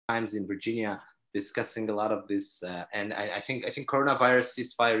Times in Virginia discussing a lot of this. And I think coronavirus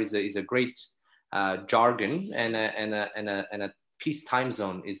ceasefire is a great jargon, and a peace time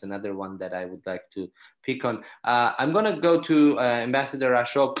zone is another one that I would like to pick on. I'm going to go to Ambassador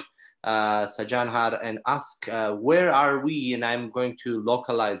Ashok Sajanhar and ask where are we, and I'm going to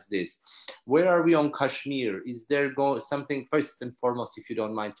localize this. Where are we on Kashmir? Is there something, first and foremost, if you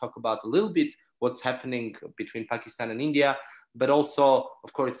don't mind, talk about a little bit what's happening between Pakistan and India, but also,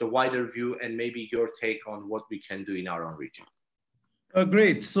 of course, the wider view and maybe your take on what we can do in our own region.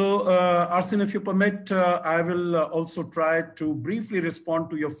 Great. So, Arsene, if you permit, I will also try to briefly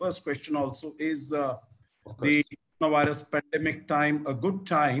respond to your first question also. Is the coronavirus pandemic time a good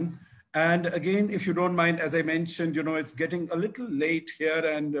time? And again, if you don't mind, as I mentioned, you know, it's getting a little late here.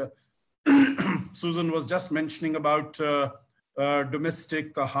 And Susan was just mentioning about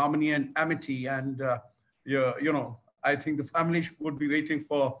domestic harmony and amity. And, you know, I think the family would be waiting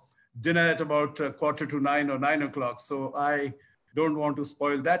for dinner at about 8:45 or 9 o'clock. So I don't want to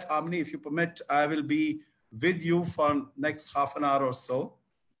spoil that harmony. If you permit, I will be with you for next half an hour or so.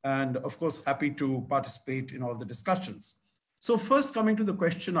 And of course, happy to participate in all the discussions. So first, coming to the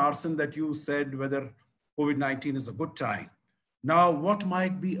question, Arsene, that you said whether COVID-19 is a good time. Now, what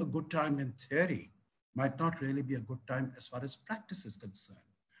might be a good time in theory might not really be a good time as far as practice is concerned.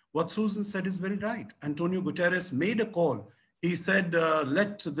 What Susan said is very right. Antonio Guterres made a call. He said,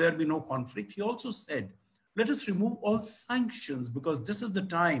 let there be no conflict. He also said, let us remove all sanctions, because this is the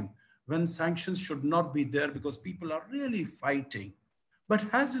time when sanctions should not be there because people are really fighting. But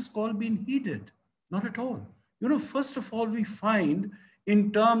has this call been heeded? Not at all. You know, first of all, we find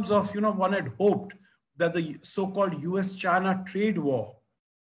in terms of, you know, one had hoped that the so-called US-China trade war,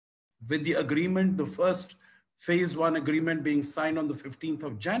 with the agreement, the first phase 1 agreement being signed on the 15th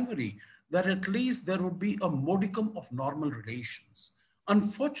of January, that at least there would be a modicum of normal relations.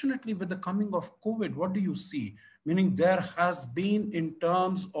 Unfortunately, with the coming of COVID, what do you see? Meaning there has been, in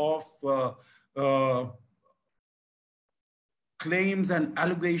terms of claims and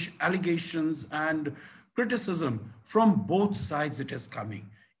allegations and criticism from both sides, it is coming.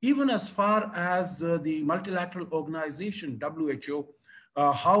 Even as far as the multilateral organization, WHO,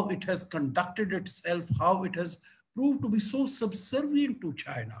 how it has conducted itself, how it has proved to be so subservient to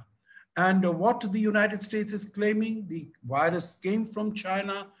China. And what the United States is claiming, the virus came from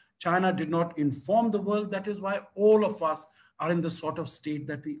China. China did not inform the world. That is why all of us are in the sort of state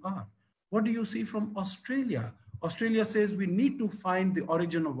that we are. What do you see from Australia? Australia says we need to find the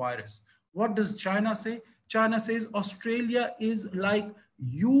origin of virus. What does China say? China says Australia is like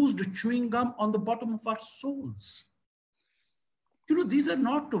used chewing gum on the bottom of our souls. You know, these are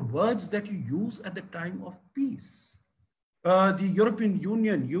not the words that you use at the time of peace. The European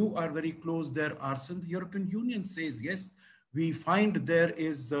Union, you are very close there, Arsene. The European Union says, yes, we find there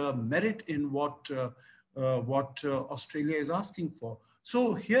is merit in what Australia is asking for.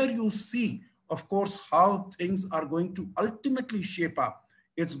 So here you see, of course, how things are going to ultimately shape up.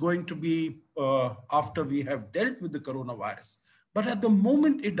 It's going to be after we have dealt with the coronavirus. But at the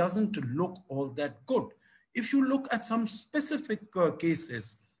moment, it doesn't look all that good. If you look at some specific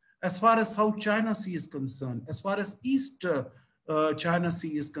cases, as far as South China Sea is concerned, as far as East China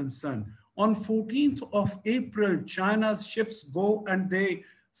Sea is concerned, on 14th of April, China's ships go and they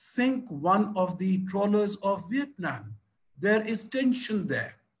sink one of the trawlers of Vietnam. There is tension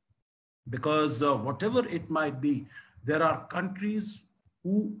there because whatever it might be, there are countries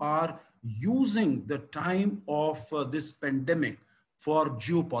who are using the time of this pandemic for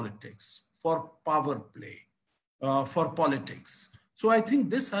geopolitics, for power play, for politics. So I think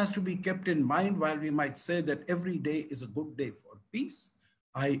this has to be kept in mind. While we might say that every day is a good day for peace,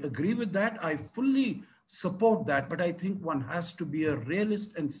 I agree with that. I fully support that, but I think one has to be a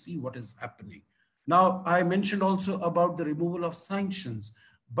realist and see what is happening. Now, I mentioned also about the removal of sanctions,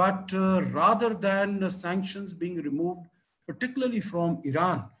 but rather than sanctions being removed, particularly from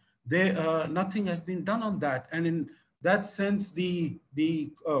Iran, nothing has been done on that. And in that sense, the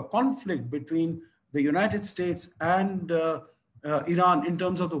conflict between the United States and Iran in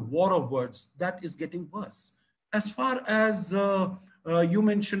terms of the war of words, that is getting worse. As far as you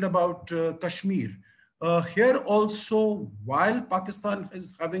mentioned about Kashmir, here also, while Pakistan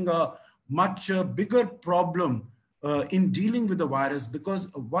is having a much bigger problem in dealing with the virus, because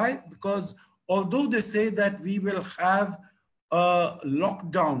why? Because although they say that we will have a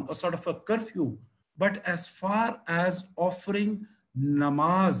lockdown, a sort of a curfew, but as far as offering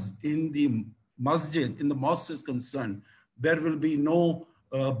namaz in the masjid, in the mosque is concerned, there will be no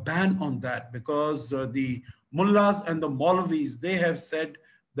ban on that, because the mullahs and the Maulvis, they have said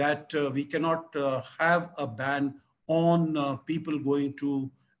that we cannot have a ban on people going to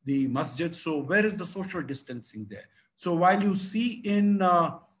the masjid. So where is the social distancing there? So while you see in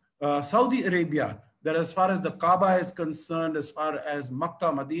Saudi Arabia that as far as the Kaaba is concerned, as far as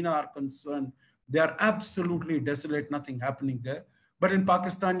Makkah, Medina are concerned, they are absolutely desolate, nothing happening there. But in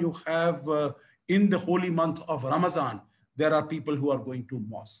Pakistan, you have in the holy month of Ramadan, there are people who are going to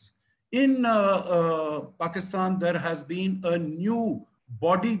mosques. In Pakistan, there has been a new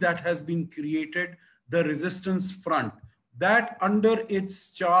body that has been created, the Resistance Front, that under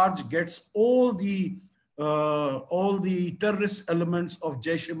its charge gets all the terrorist elements of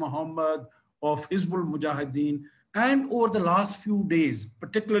Jaish-e-Mohammed, of Hizbul Mujahideen. And over the last few days,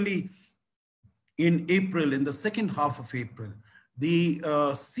 particularly in April, in the second half of April, the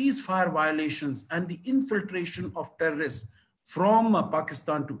ceasefire violations and the infiltration of terrorists from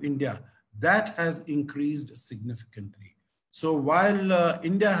Pakistan to India, that has increased significantly. So while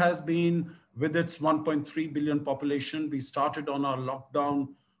India has been with its 1.3 billion population, we started on our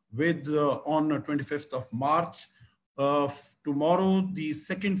lockdown with on 25th of March. Tomorrow, the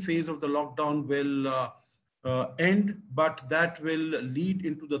second phase of the lockdown will end, but that will lead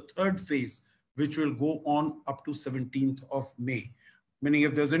into the third phase, which will go on up to 17th of May. Meaning,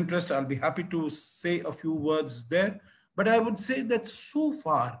 if there's interest, I'll be happy to say a few words there. But I would say that so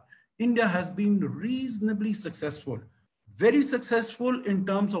far, India has been reasonably successful, very successful in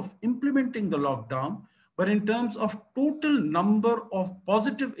terms of implementing the lockdown, but in terms of total number of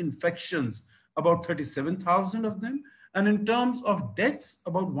positive infections, about 37,000 of them, and in terms of deaths,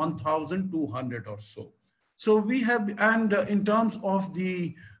 about 1,200 or so. So we have, and in terms of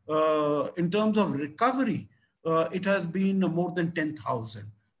recovery, it has been more than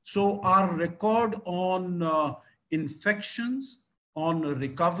 10,000. So our record on infections, on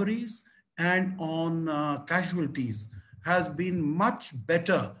recoveries, and on casualties has been much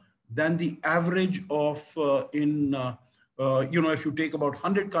better than the average of if you take about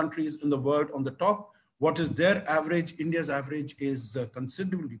 100 countries in the world on the top, what is their average? India's average is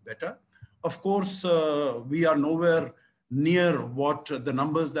considerably better. Of course, we are nowhere near what the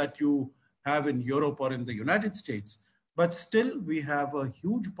numbers that you have in Europe or in the United States, but still we have a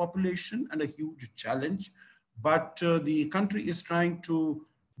huge population and a huge challenge. But the country is trying to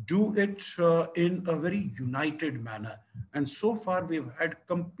do it in a very united manner. And so far we've had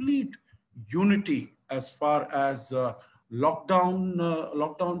complete unity as far as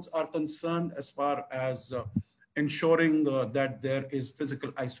lockdowns are concerned, as far as ensuring that there is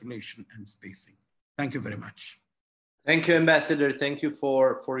physical isolation and spacing. Thank you very much. Thank you, Ambassador. Thank you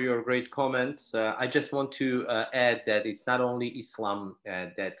for your great comments. I just want to add that it's not only Islam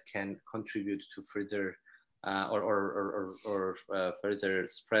that can contribute to further further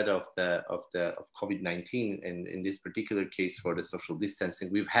spread of COVID-19. In this particular case, for the social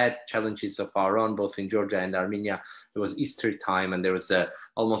distancing, we've had challenges of our own, both in Georgia and Armenia. It was Easter time, and there was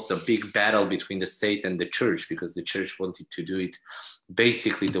almost a big battle between the state and the church, because the church wanted to do it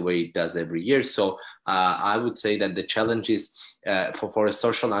basically the way it does every year. So I would say that the challenges for a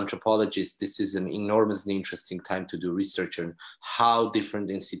social anthropologist, this is an enormously interesting time to do research on how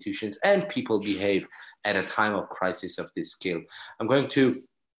different institutions and people behave at a time of crisis of this scale. I'm going to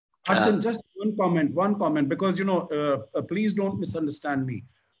just one comment, because please don't misunderstand me.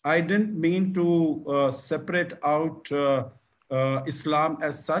 I didn't mean to separate out Islam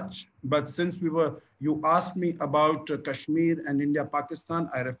as such, but since you asked me about Kashmir and India, Pakistan,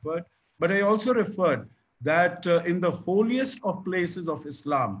 I referred, but I also referred that in the holiest of places of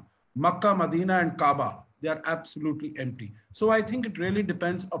Islam, Makkah, Medina, and Kaaba, they are absolutely empty. So I think it really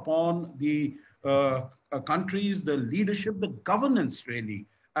depends upon the countries, the leadership, the governance really,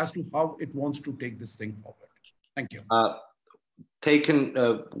 as to how it wants to take this thing forward. Thank you.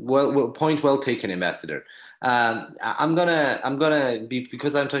 Point well taken, Ambassador. I'm gonna be,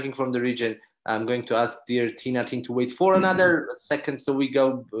 because I'm talking from the region, I'm going to ask dear Tina Tin to wait for another second, so we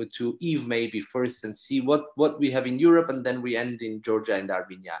go to Eve maybe first and see what we have in Europe, and then we end in Georgia and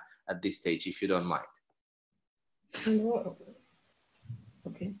Armenia at this stage, if you don't mind.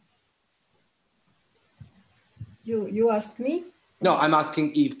 Okay. You asked me? No, I'm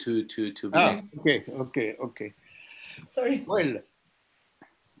asking Eve to be next. Okay. Sorry. Well,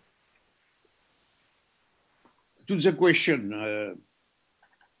 to the question,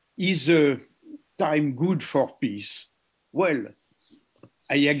 is time good for peace? Well,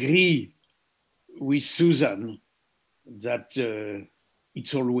 I agree with Susan that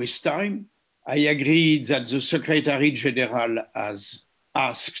it's always time. I agree that the Secretary General has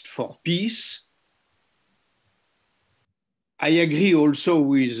asked for peace. I agree also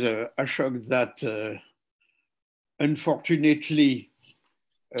with Ashok that unfortunately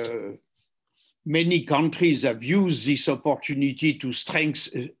many countries have used this opportunity to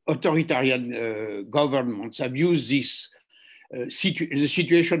strengthen authoritarian governments, have used this the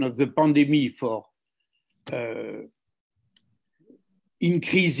situation of the pandemic for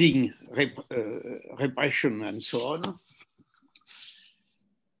increasing repression and so on.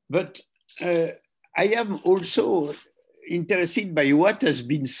 But I am also interested by what has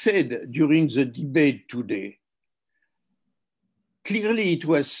been said during the debate today. Clearly, it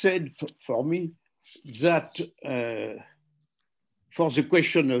was said for me that for the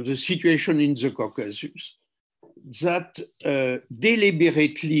question of the situation in the Caucasus, that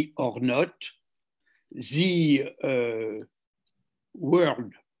deliberately or not, the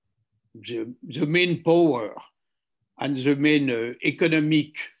world, the main power and the main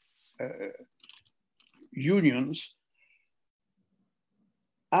economic unions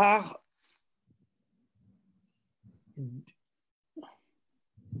are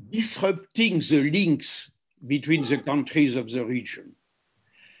disrupting the links between the countries of the region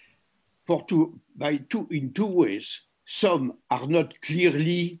in two ways. Some are not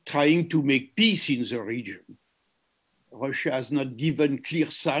clearly trying to make peace in the region. Russia has not given clear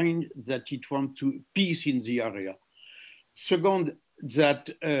sign that it wants peace in the area. Second, that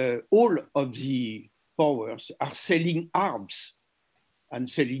all of the powers are selling arms, and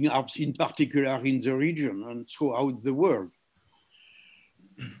selling arms in particular in the region and throughout the world.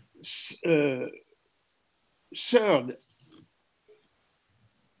 Third,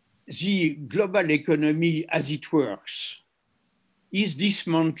 the global economy as it works is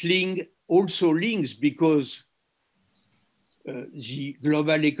dismantling also links, because the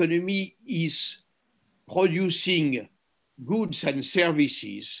global economy is producing goods and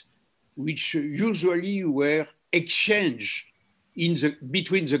services which usually were exchanged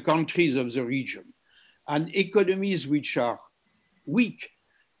between the countries of the region. And economies which are weak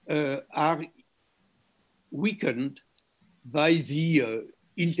are weakened by the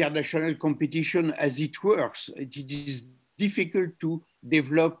international competition as it works. It is difficult to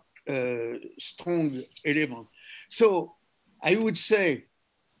develop strong elements. So I would say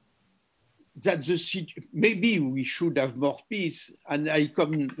that maybe we should have more peace. And I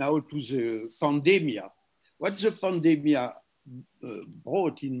come now to the pandemic. What the pandemic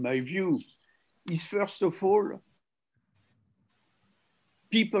brought, in my view, is first of all,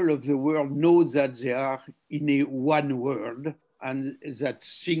 people of the world know that they are in a one world and that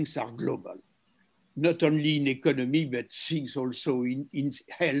things are global. Not only in economy, but things also in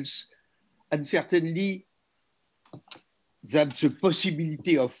health. And certainly that the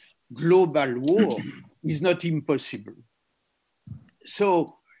possibility of global war is not impossible.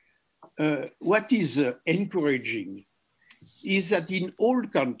 So what is encouraging is that in all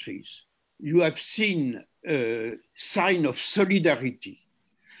countries, you have seen a sign of solidarity,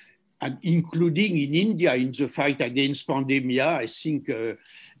 and including in India in the fight against pandemic. I think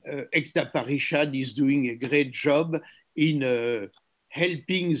Ekta Parishad is doing a great job in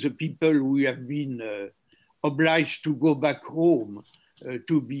helping the people who have been obliged to go back home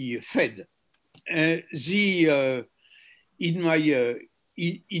to be fed. In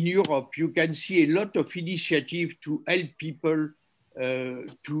Europe, you can see a lot of initiative to help people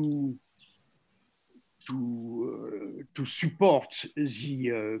to support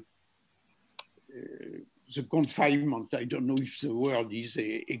the confinement. I don't know if the word is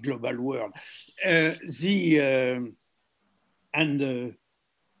a global word.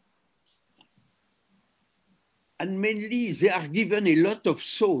 And mainly they are given a lot of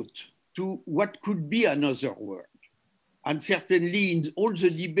thought to what could be another world. And certainly in all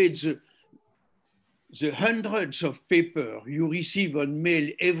the debates, the hundreds of papers you receive on mail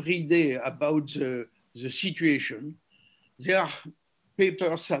every day about the situation, there are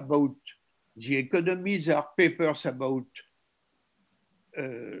papers about the economy, there are papers about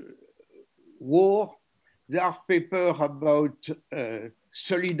war, there are papers about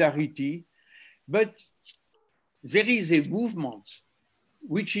solidarity, but there is a movement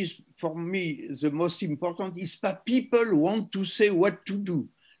which is, for me, the most important, is that people want to say what to do.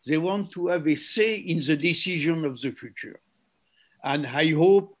 They want to have a say in the decision of the future. And I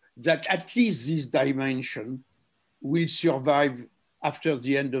hope that at least this dimension will survive after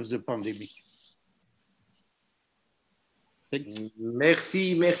the end of the pandemic.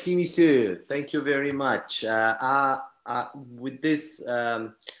 Merci, merci, monsieur. Thank you very much. With this, I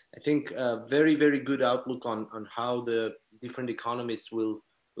think a very, very good outlook on how the different economies will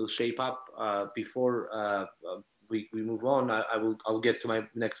shape up. Before we move on, I'll get to my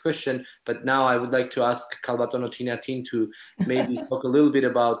next question. But now I would like to ask Calbatono Tinatin to maybe talk a little bit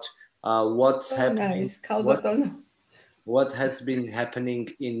about what's happening. Nice, Calbatono. What has been happening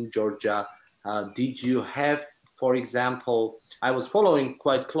in Georgia Did you have, for example, I was following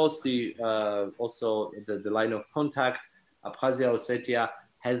quite closely also the line of contact, Abkhazia, Ossetia.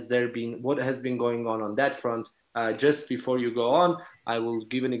 Has there been, what has been going on that front? Just before you go on, I will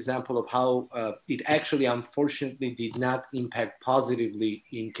give an example of how it actually, unfortunately, did not impact positively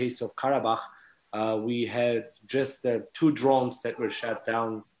in case of Karabakh. We had just 2 drones that were shot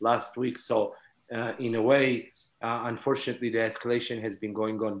down last week. So in a way, unfortunately, the escalation has been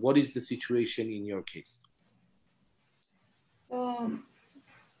going on. What is the situation in your case?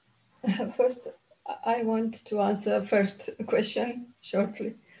 First, I want to answer first question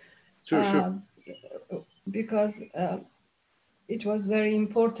shortly. Sure. Because it was very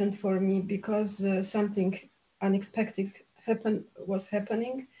important for me, because something unexpected was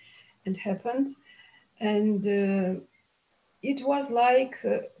happening and happened. And it was like,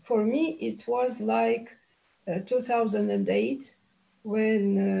 for me, it was like 2008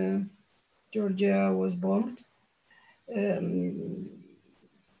 when Georgia was bombed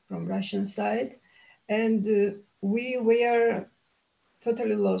from Russian side. And we were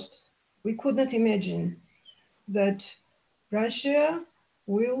totally lost. We could not imagine that Russia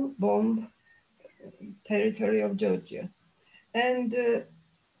will bomb territory of Georgia. And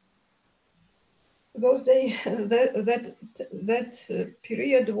those days, that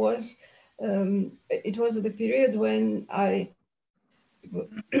period was, it was the period when I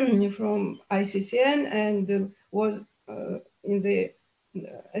from ICCN and was in the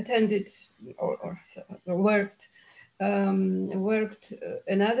attended or worked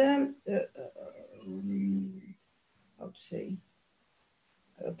another how to say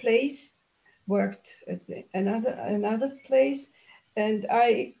place, worked at another place, and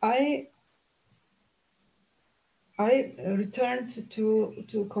I returned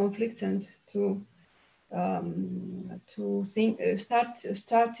to conflict and to think,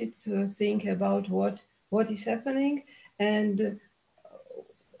 started to think about what is happening and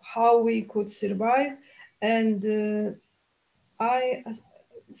how we could survive. And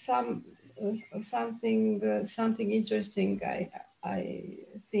something interesting I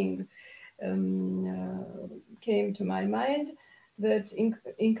think came to my mind, that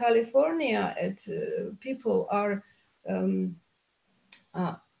in California, people are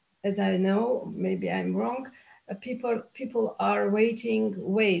as I know, maybe I'm wrong, people are waiting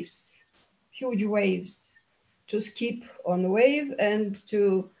waves, huge waves, to skip on wave and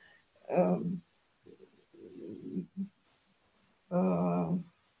to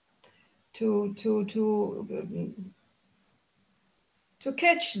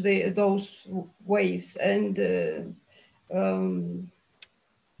catch those waves. And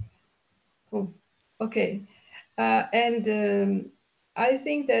okay, and I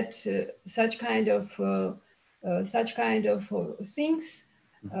think that such kind of things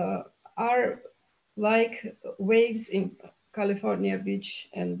are like waves in California beach,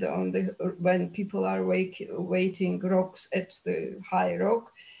 and on the when people are waiting rocks at the high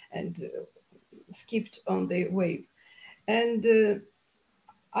rock and skipped on the wave. And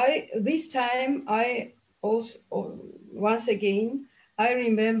this time I also once again I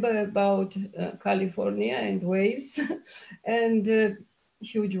remember about California and waves and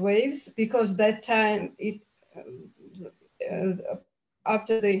huge waves, because that time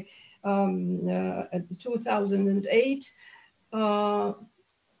after the 2008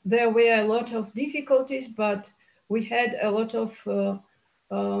 there were a lot of difficulties, but we had a lot of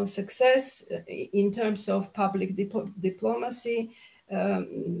success in terms of public diplomacy,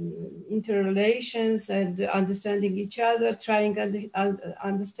 interrelations, and understanding each other,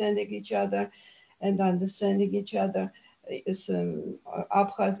 understanding each other,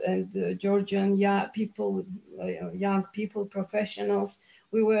 Abkhaz and Georgian young people, professionals.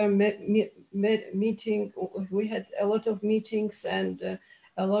 We were meeting. We had a lot of meetings and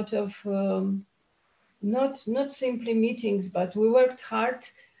a lot of not simply meetings, but we worked hard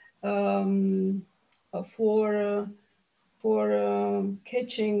for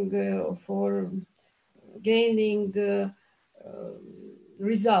catching, for gaining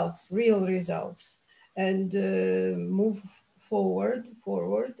results, real results, and move forward.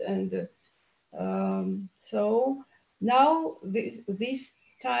 And so now this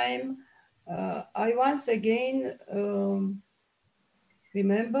time, I once again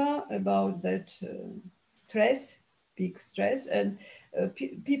remember about that stress, big stress, and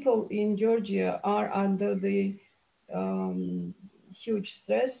people in Georgia are under the huge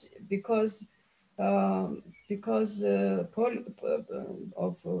stress because of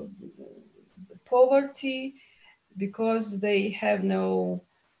poverty, because they have no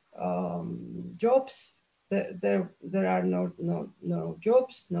jobs, there are no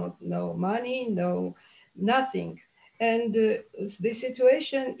jobs, no money, nothing, and the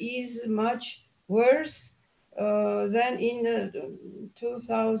situation is much worse than in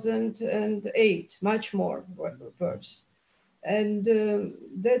 2008, much more worse, and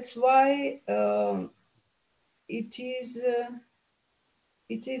that's why it is.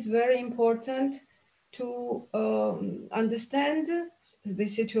 It is very important to understand the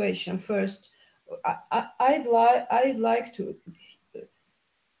situation first. I'd like to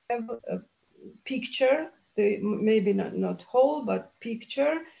have a picture, maybe not whole, but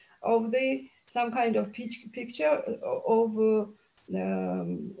picture of the some kind of picture of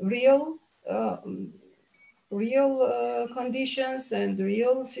real conditions and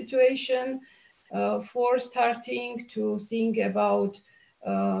real situation for starting to think about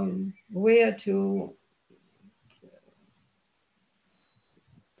where to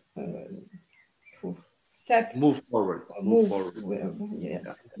step move forward.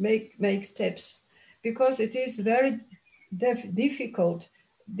 Yes, yeah. Make steps, because it is very difficult,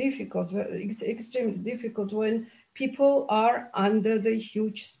 extremely difficult when people are under the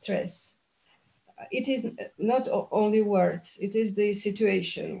huge stress. It is not only words, it is the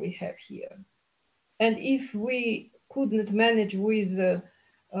situation we have here. And if we couldn't manage with their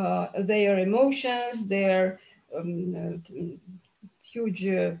emotions, their huge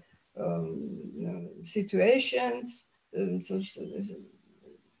situations,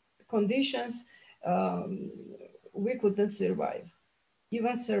 conditions, we couldn't survive,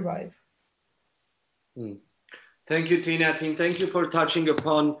 even survive. Thank you, Tina. Thank you for touching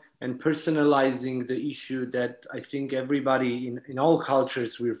upon and personalizing the issue that I think everybody in all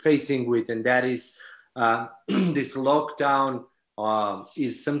cultures we're facing with, and that is this lockdown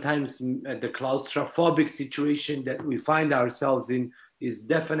is sometimes the claustrophobic situation that we find ourselves in is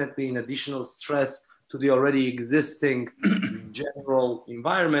definitely an additional stress to the already existing general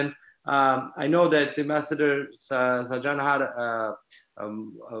environment. I know that Ambassador Sajanhar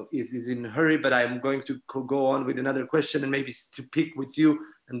is in a hurry, but I'm going to go on with another question and maybe to pick with you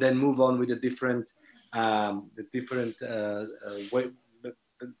and then move on with a different, way,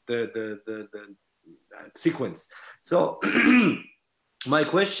 the sequence. So my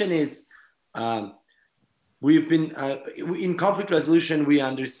question is, we've been in conflict resolution. We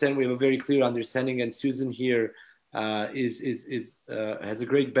understand, we have a very clear understanding, and Susan here has a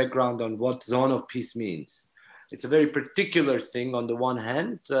great background on what zone of peace means. It's a very particular thing on the one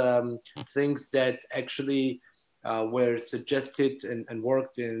hand, things that actually were suggested and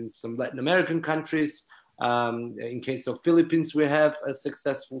worked in some Latin American countries. In case of Philippines, we have a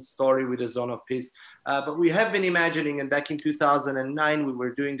successful story with a zone of peace. But we have been imagining, and back in 2009, we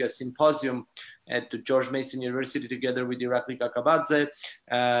were doing a symposium at the George Mason University together with Irakli Kakabadze,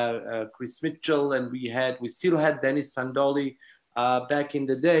 Chris Mitchell, and we still had Dennis Sandoli back in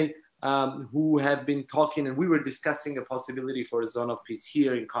the day, who have been talking, and we were discussing a possibility for a zone of peace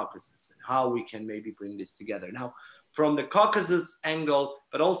here in Caucasus and how we can maybe bring this together. Now, from the Caucasus angle,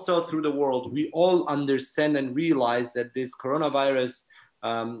 but also through the world, we all understand and realize that this coronavirus,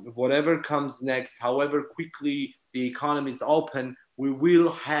 whatever comes next, however quickly the economy is open, we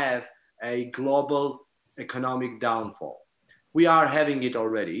will have a global economic downfall. We are having it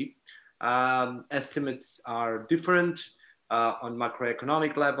already. Estimates are different on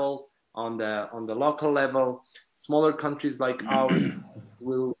macroeconomic level, on the local level. Smaller countries like ours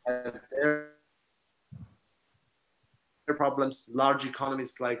will have their problems. Large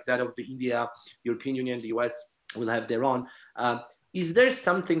economies like that of the India, European Union, the US will have their own. Is there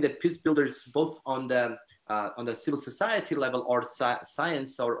something that peace builders, both on the civil society level or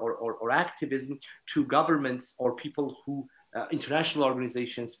science or activism, to governments or people who, international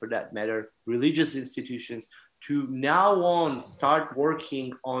organizations for that matter, religious institutions, to now on start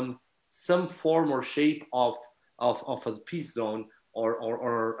working on some form or shape of a peace zone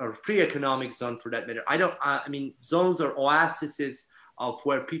or free economic zone for that matter? I mean, zones or oases of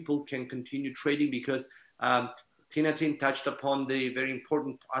where people can continue trading, because Tina touched upon the very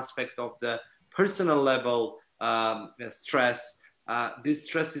important aspect of the personal level stress. This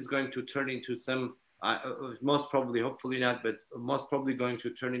stress is going to turn into some, most probably, hopefully not, but most probably going to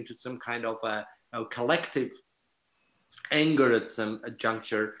turn into some kind of a collective anger at some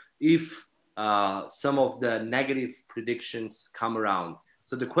juncture if some of the negative predictions come around.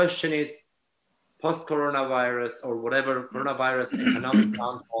 So the question is, post-coronavirus or whatever coronavirus economic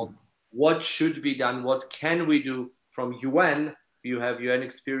downfall, what should be done? What can we do from UN? You have UN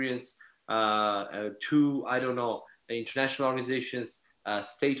experience to, I don't know, international organizations,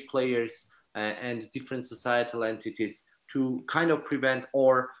 state players, and different societal entities to kind of prevent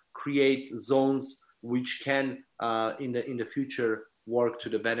or create zones which can, in the future, work to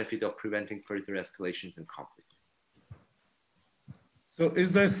the benefit of preventing further escalations and conflict. So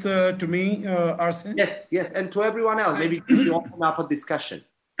is this to me, Arsene? Yes, yes, and to everyone else, maybe you open up a discussion.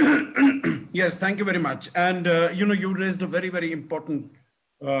 Yes, thank you very much. And you raised a very, very important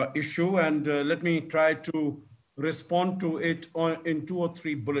issue, and let me try to respond to it in 2 or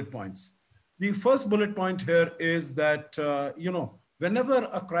 3 bullet points. The first bullet point here is that whenever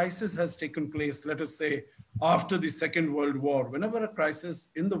a crisis has taken place, let us say after the Second World War, whenever a crisis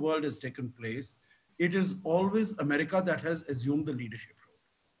in the world has taken place, it is always America that has assumed the leadership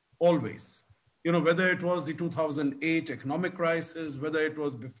role. Always. Whether it was the 2008 economic crisis, whether it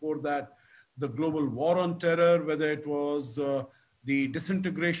was before that, the global war on terror, whether it was the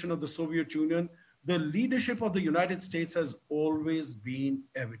disintegration of the Soviet Union, the leadership of the United States has always been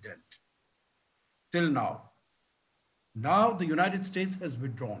evident till now. Now the United States has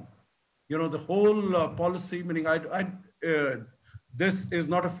withdrawn. The whole policy, meaning this is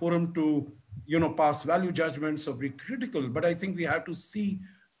not a forum to, pass value judgments or be critical, but I think we have to see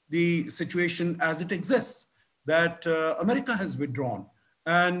the situation as it exists, that America has withdrawn.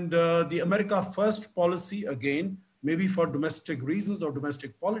 And the America First policy, again, maybe for domestic reasons or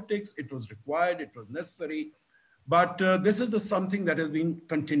domestic politics, it was required, it was necessary. But this is something that has been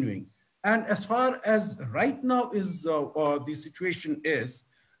continuing. And as far as right now is the situation is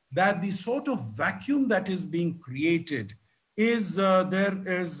that the sort of vacuum that is being created is there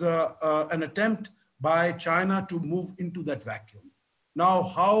is an attempt by China to move into that vacuum. Now,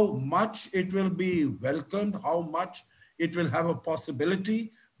 how much it will be welcomed, how much it will have a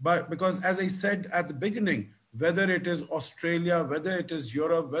possibility, but because as I said at the beginning, whether it is Australia, whether it is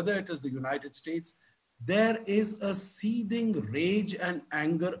Europe, whether it is the United States, there is a seething rage and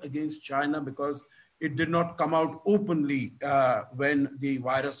anger against China because it did not come out openly when the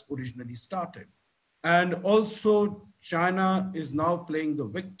virus originally started. And also China is now playing the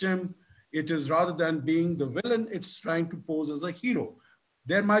victim. It is rather than being the villain, it's trying to pose as a hero.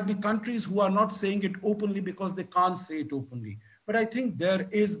 There might be countries who are not saying it openly because they can't say it openly. But I think there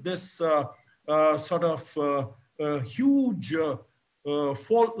is this sort of huge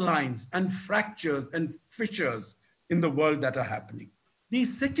fault lines and fractures and fissures in the world that are happening. The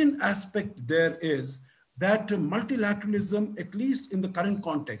second aspect there is that multilateralism, at least in the current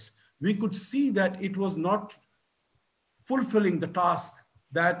context, we could see that it was not fulfilling the task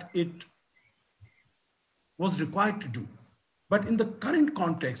that it was required to do. But in the current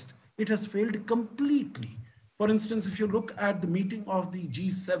context, it has failed completely. For instance, if you look at the meeting of the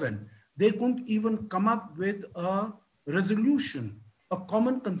G7, they couldn't even come up with a resolution, a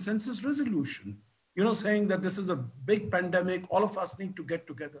common consensus resolution, saying that this is a big pandemic, all of us need to get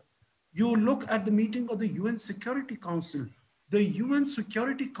together. You look at the meeting of the UN Security Council. The UN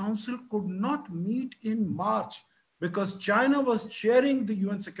Security Council could not meet in March because China was chairing the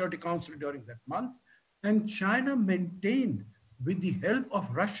UN Security Council during that month, and China maintained, with the help of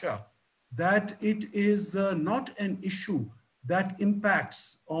Russia, that it is not an issue that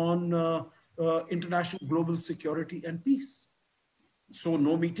impacts on international global security and peace. So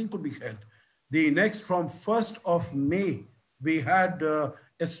no meeting could be held. The next, from 1st of May, we had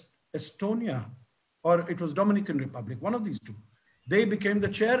Estonia, or it was Dominican Republic, one of these two. They became the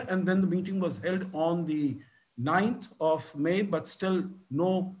chair, and then the meeting was held on the 9th of May, but still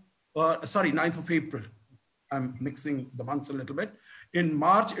no, 9th of April. I'm mixing the months a little bit. In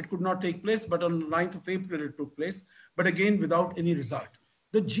March, it could not take place, but on the 9th of April, it took place, but again, without any result.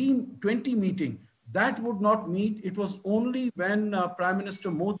 The G20 meeting, that would not meet. It was only when Prime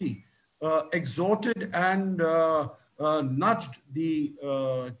Minister Modi exhorted and nudged the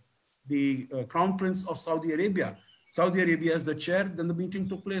Crown Prince of Saudi Arabia. Saudi Arabia as the chair, then the meeting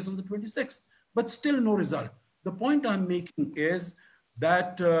took place on the 26th, but still no result. The point I'm making is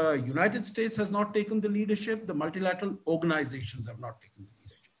that United States has not taken the leadership, the multilateral organizations have not taken the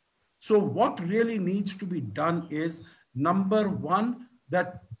leadership. So what really needs to be done is, number one,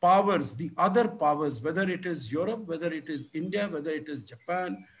 that powers, the other powers, whether it is Europe, whether it is India, whether it is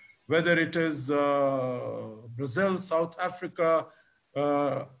Japan, whether it is Brazil, South Africa,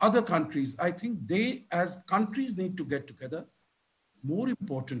 other countries, I think they as countries need to get together. More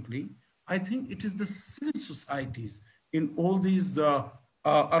importantly, I think it is the civil societies in all these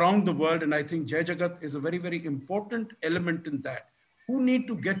around the world, and I think Jai Jagat is a very, very important element in that, who need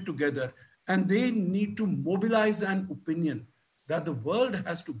to get together and they need to mobilize an opinion that the world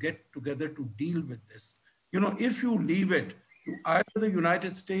has to get together to deal with this. If you leave it to either the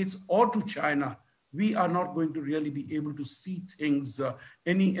United States or to China, we are not going to really be able to see things,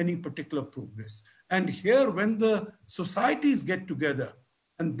 any particular progress. And here, when the societies get together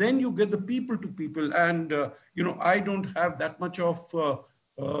and then you get the people to people. And, you know, I don't have that much of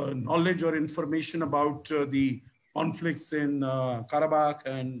knowledge or information about the conflicts in Karabakh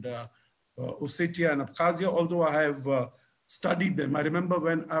and Ossetia and Abkhazia, although I have studied them. I remember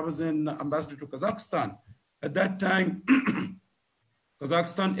when I was in ambassador to Kazakhstan, at that time,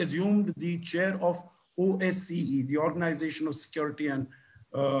 Kazakhstan assumed the chair of OSCE, the Organization of Security and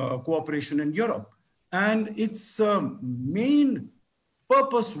Cooperation in Europe. And its main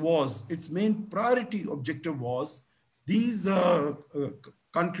purpose was, its main priority objective was, these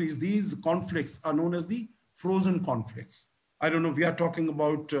countries, these conflicts are known as the frozen conflicts. I don't know, we are talking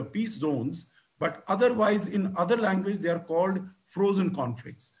about peace zones, but otherwise in other language, they are called frozen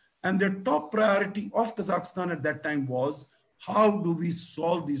conflicts. And their top priority of Kazakhstan at that time was, how do we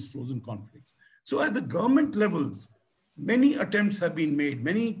solve these frozen conflicts? So at the government levels, many attempts have been made,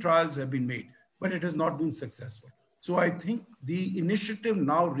 many trials have been made, but it has not been successful. So I think the initiative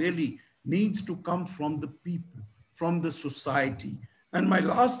now really needs to come from the people, from the society. And my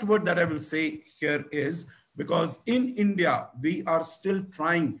last word that I will say here is, because in India, we are still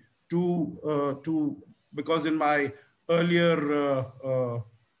trying to because in my earlier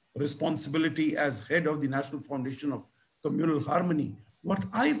responsibility as head of the National Foundation of Communal Harmony, what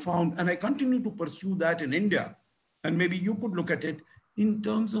I found, and I continue to pursue that in India, and maybe you could look at it in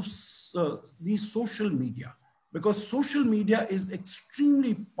terms of the social media, because social media is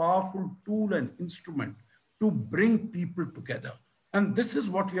extremely powerful tool and instrument to bring people together. And this is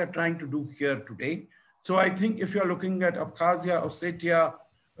what we are trying to do here today. So I think if you're looking at Abkhazia, Ossetia,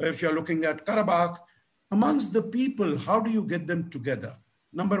 if you're looking at Karabakh, amongst the people, how do you get them together?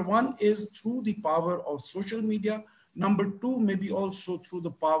 Number one is through the power of social media. Number two, maybe also through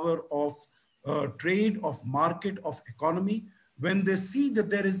the power of trade, of market, of economy. When they see that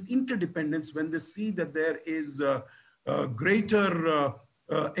there is interdependence, when they see that there is greater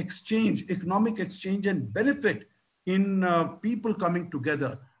exchange, economic exchange and benefit in people coming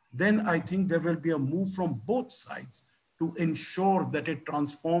together, then I think there will be a move from both sides to ensure that it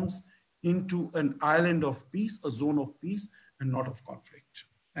transforms into an island of peace, a zone of peace, and not of conflict.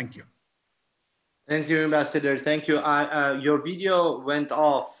 Thank you. Thank you, Ambassador. Thank you. Your video went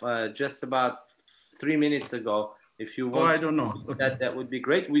off just about 3 minutes ago. If you want, I don't know. Okay. That would be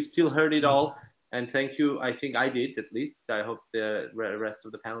great. We still heard it all. And thank you. I think I did, at least. I hope the rest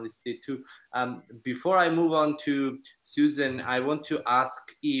of the panelists did too. Before I move on to Susan, I want to ask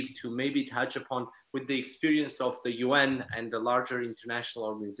Yves to maybe touch upon, with the experience of the UN and the larger international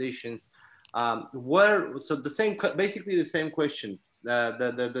organizations, basically the same question,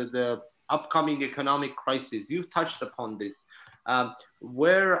 the upcoming economic crisis. You've touched upon this.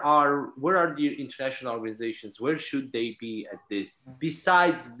 Where are the international organizations? Where should they be at this?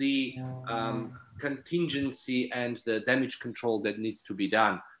 Besides the contingency and the damage control that needs to be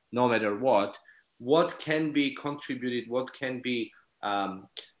done, no matter what can be contributed? What can be,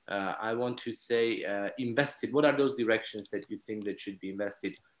 I want to say, invested? What are those directions that you think that should be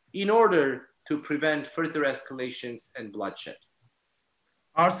invested in order to prevent further escalations and bloodshed?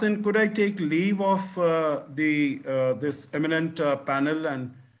 Arsene, could I take leave of this eminent panel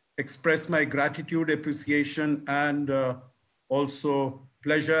and express my gratitude, appreciation, and also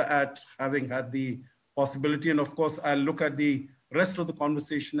pleasure at having had the possibility. And of course, I'll look at the rest of the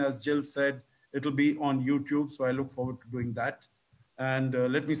conversation. As Jill said, it'll be on YouTube. So I look forward to doing that. And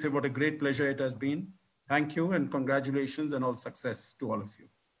let me say what a great pleasure it has been. Thank you and congratulations and all success to all of you.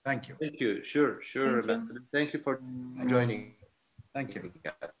 Thank you. Thank you. Sure. Thank you for joining. Thank you.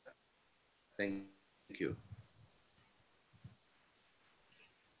 Thank you.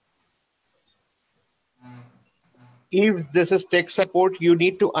 If this is tech support, you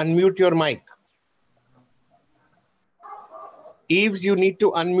need to unmute your mic. Eves, you need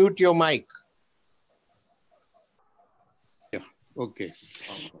to unmute your mic. Yeah. Okay.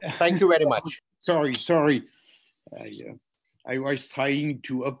 Thank you very much. Sorry. I was trying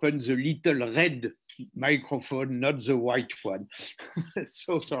to open the little red microphone, not the white one.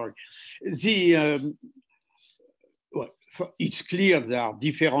 So sorry. It's clear there are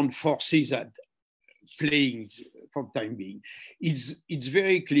different forces at playing for the time being. It's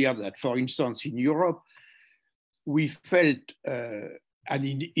very clear that, for instance, in Europe, we felt, and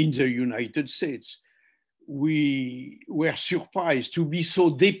in the United States, we were surprised to be so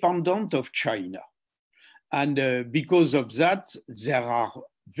dependent of China. And because of that, there are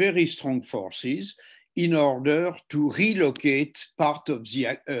very strong forces in order to relocate part of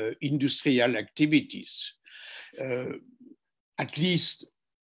the industrial activities, at least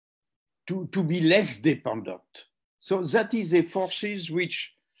to be less dependent. So that is a forces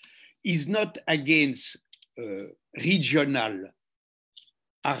which is not against regional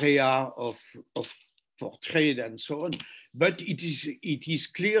area for trade and so on. But it is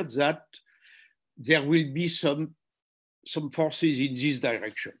clear that there will be some forces in this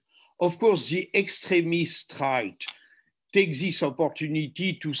direction. Of course, the extremist right takes this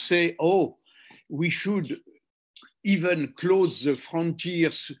opportunity to say, oh, we should even close the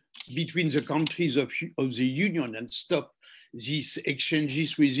frontiers between the countries of the Union and stop these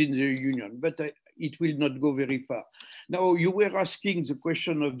exchanges within the Union. But it will not go very far. Now, you were asking the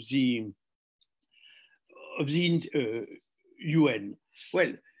question of the UN.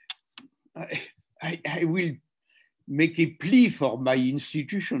 Well, I will make a plea for my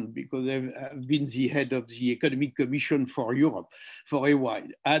institution because I've been the head of the Economic Commission for Europe for a while.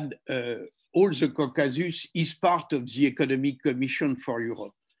 And all the Caucasus is part of the Economic Commission for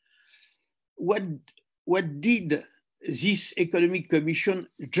Europe. What did this Economic Commission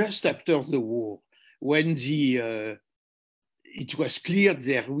just after the war, when it was clear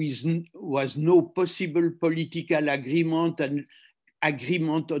there was no possible political agreement and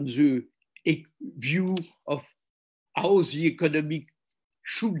agreement on the view of how the economy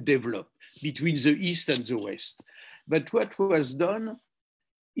should develop between the East and the West. But what was done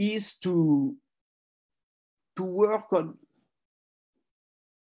is to work on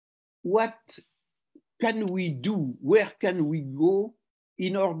what can we do, where can we go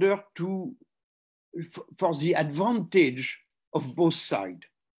in order for the advantage of both sides.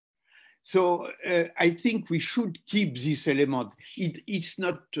 So I think we should keep this element. It's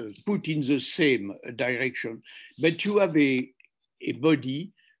not put in the same direction, but you have a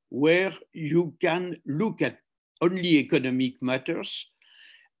body where you can look at only economic matters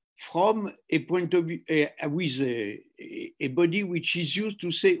from a point of view, with a body which is used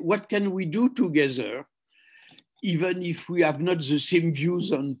to say, what can we do together, even if we have not the same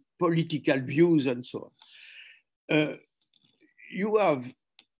views on political views and so on. You have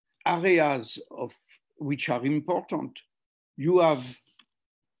areas which are important. You have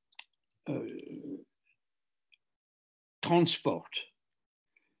transport,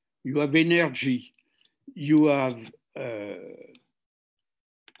 you have energy, you have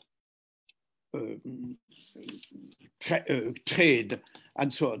trade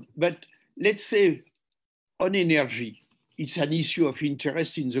and so on. But let's say on energy, it's an issue of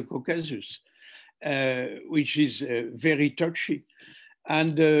interest in the Caucasus, which is very touchy.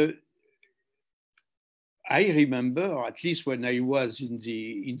 And I remember, at least when I was in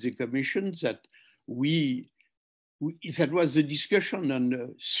the commission, that that was a discussion on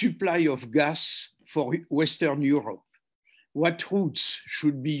the supply of gas for Western Europe. What routes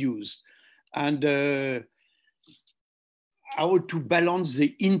should be used, and how to balance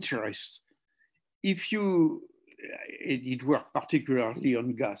the interest. If it worked particularly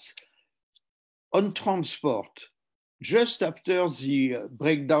on gas. On transport, just after the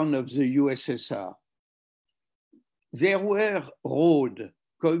breakdown of the USSR, there were roads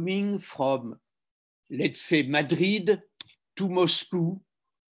coming from, let's say, Madrid to Moscow,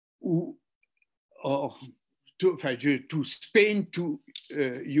 or to Spain to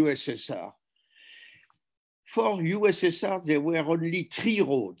USSR. For USSR, there were only 3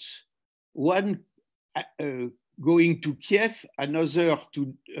 roads. One going to Kiev, another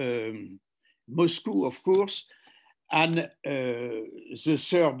to Moscow, of course, and the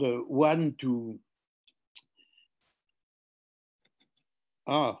third one to,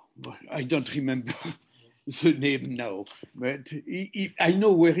 I don't remember the name now, but I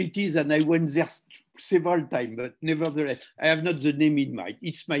know where it is and I went there several times, but nevertheless, I have not the name in mind.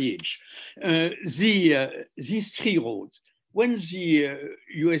 It's my age. These 3 roads, when the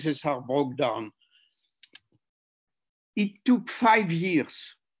USSR broke down, it took 5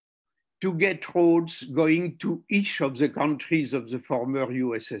 years to get roads going to each of the countries of the former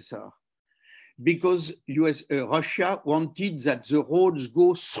USSR, because Russia wanted that the roads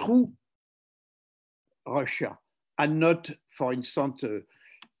go through Russia and not, for instance,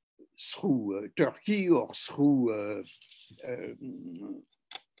 through Turkey or through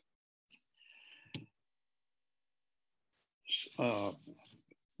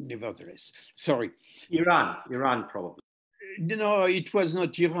nevertheless, sorry. Iran probably. No, it was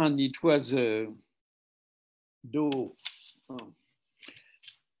not Iran, it was,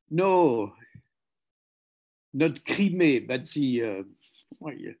 no, not Crimea, but the,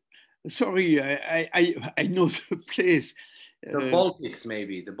 sorry, I know the place. The Baltics,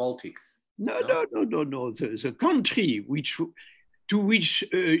 maybe, the Baltics. No. The country to which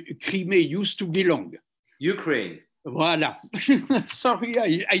Crimea used to belong. Ukraine. Voilà. Sorry,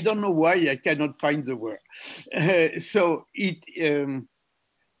 I don't know why I cannot find the word. So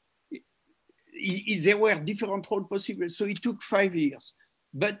there were different roads possible. So it took 5 years.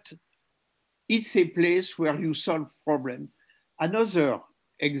 but it's a place where you solve problems. Another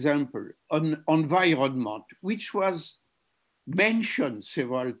example on environment, which was mentioned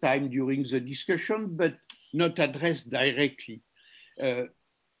several times during the discussion, but not addressed directly.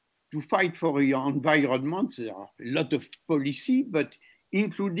 To fight for your environment, there are a lot of policy, but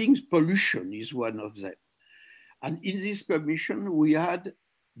including pollution is one of them. And in this commission, we had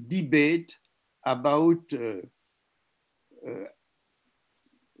debate about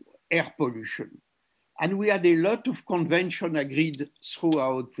air pollution. And we had a lot of convention agreed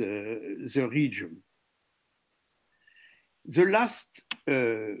throughout the region. The last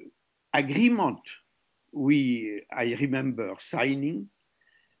agreement I remember signing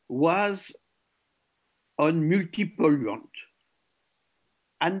was on multi-polluant.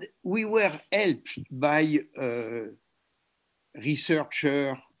 And we were helped by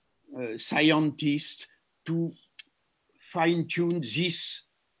researchers, scientists to fine-tune this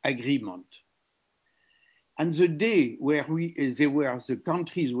agreement. And the day where the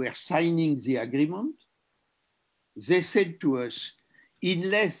countries were signing the agreement, they said to us, in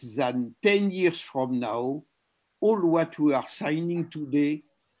less than 10 years from now, all what we are signing today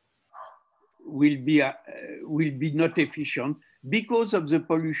will be not efficient because of the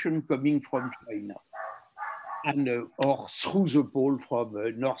pollution coming from China and or through the pole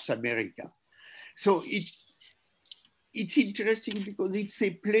from North America. So it's interesting because it's a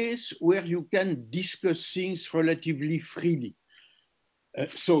place where you can discuss things relatively freely.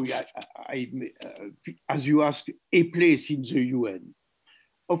 So as you ask, a place in the UN.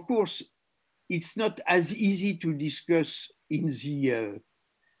 Of course, it's not as easy to discuss in the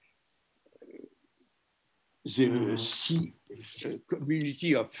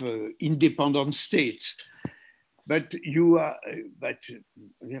community of independent states, but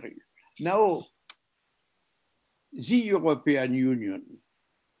now the European Union.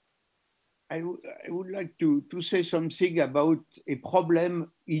 I would like to say something about a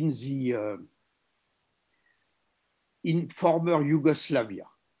problem in former Yugoslavia.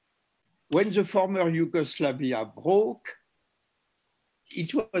 When the former Yugoslavia broke,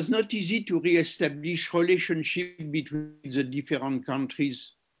 it was not easy to re-establish relationship between the different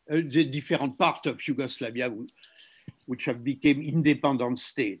countries, the different parts of Yugoslavia, which have become independent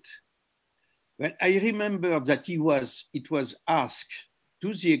states. But I remember that it was asked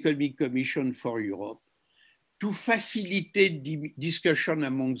to the Economic Commission for Europe to facilitate the discussion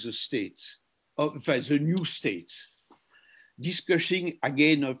among the states, the new states, discussing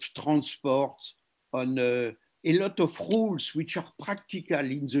again of transport, on a lot of rules which are practical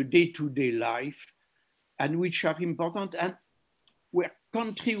in the day-to-day life and which are important, and where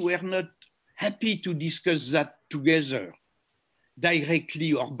countries were not happy to discuss that together,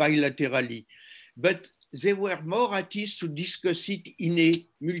 directly or bilaterally, but they were more at ease to discuss it in a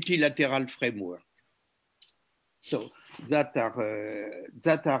multilateral framework. So that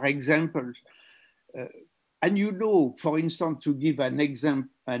are examples. And you know, for instance, to give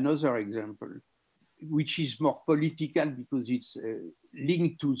another example, which is more political because it's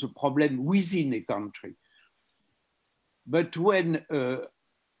linked to the problem within a country. But when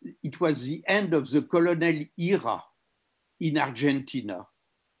it was the end of the colonial era in Argentina,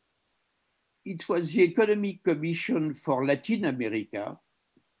 it was the Economic Commission for Latin America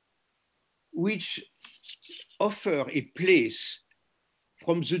which offered a place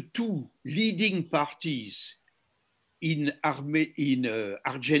from the two leading parties in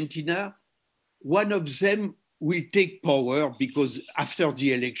Argentina. One of them will take power because after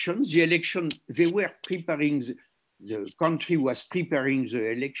the election, they were preparing, the country was preparing the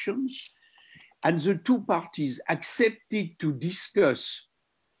elections, and the two parties accepted to discuss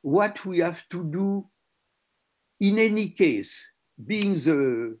what we have to do in any case, being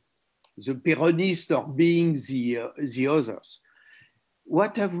the Peronist or being the others.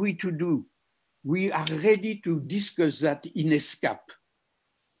 What have we to do? We are ready to discuss that in ESCAP.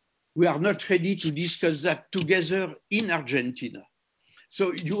 We are not ready to discuss that together in Argentina.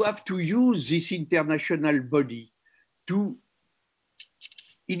 So you have to use this international body to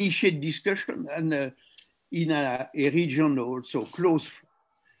initiate discussion, and in a region also close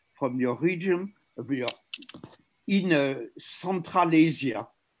from your region, in Central Asia,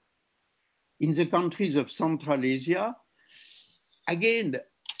 in the countries of Central Asia, again,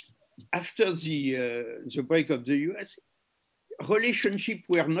 after the break of the US, relationships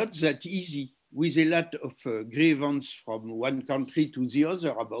were not that easy, with a lot of grievance from one country to the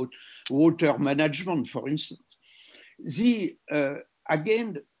other about water management, for instance.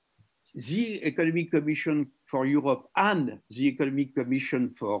 Again, the Economic Commission for Europe and the Economic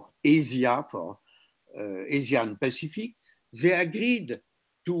Commission for Asia, Asia and Pacific, they agreed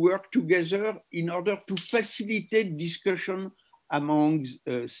to work together in order to facilitate discussion among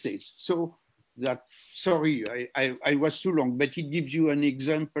states. So that, sorry, I was too long, but it gives you an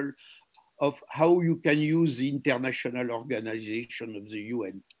example of how you can use the international organization of the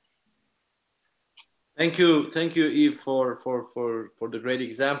UN. Thank you, Yves, for the great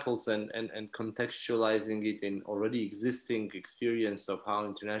examples and contextualizing it in already existing experience of how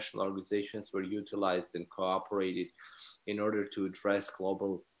international organizations were utilized and cooperated in order to address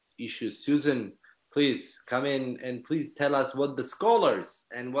global issues. Susan, please come in and please tell us what the scholars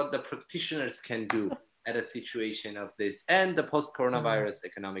and what the practitioners can do at a situation of this and the post-coronavirus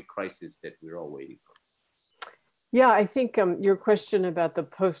economic crisis that we're all waiting for. Yeah, I think your question about the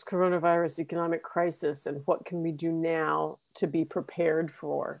post-coronavirus economic crisis and what can we do now to be prepared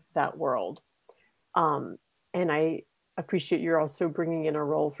for that world. And I appreciate you're also bringing in a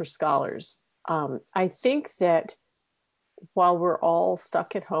role for scholars. I think that while we're all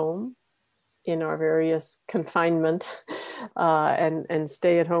stuck at home in our various confinement and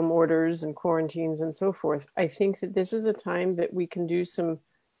stay-at-home orders and quarantines and so forth, I think that this is a time that we can do some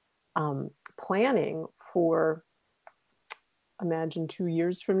planning for. Imagine 2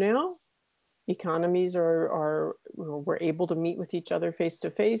 years from now, economies we're able to meet with each other face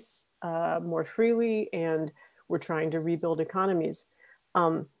to face more freely, and we're trying to rebuild economies.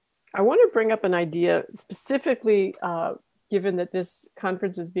 I want to bring up an idea specifically, given that this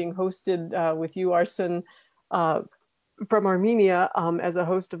conference is being hosted with you, Arsen, from Armenia, as a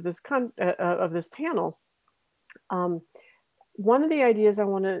host of this panel. One of the ideas I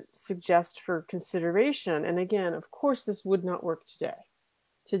want to suggest for consideration, and again, of course, this would not work today.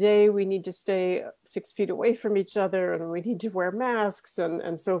 Today, we need to stay 6 feet away from each other, and we need to wear masks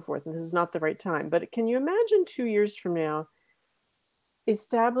and so forth. And this is not the right time. But can you imagine 2 years from now,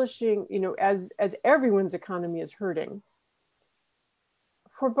 establishing, as everyone's economy is hurting,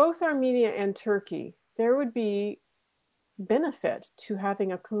 for both Armenia and Turkey, there would be benefit to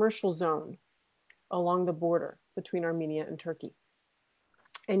having a commercial zone along the border between Armenia and Turkey.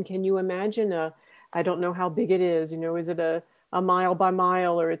 And can you imagine I don't know how big it is, is it a mile by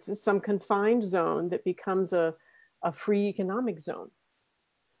mile, or it's some confined zone that becomes a free economic zone?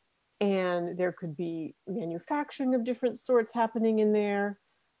 And there could be manufacturing of different sorts happening in there,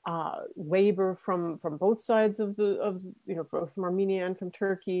 labor from both sides both from Armenia and from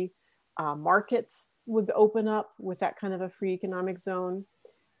Turkey. Markets would open up with that kind of a free economic zone.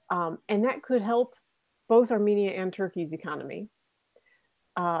 And that could help both Armenia and Turkey's economy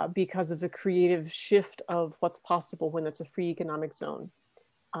because of the creative shift of what's possible when it's a free economic zone,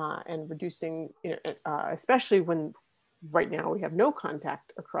 and reducing, especially when right now we have no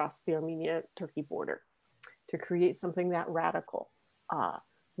contact across the Armenia-Turkey border. To create something that radical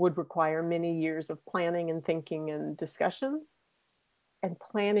would require many years of planning and thinking and discussions. And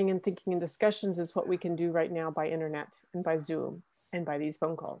planning and thinking and discussions is what we can do right now by internet and by Zoom and by these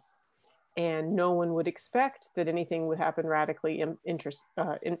phone calls. And no one would expect that anything would happen radically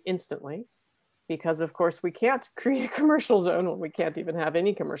instantly, because of course we can't create a commercial zone when we can't even have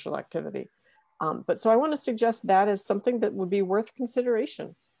any commercial activity. But so I want to suggest that as something that would be worth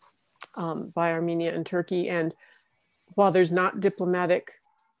consideration by Armenia and Turkey. And while there's not diplomatic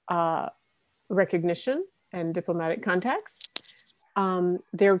recognition and diplomatic contacts,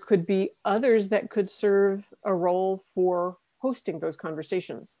 there could be others that could serve a role for hosting those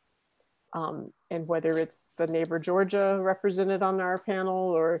conversations. And whether it's the neighbor Georgia represented on our panel,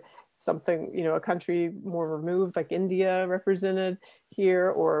 or something, a country more removed like India represented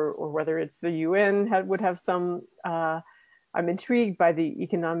here, or whether it's the UN would have some, I'm intrigued by the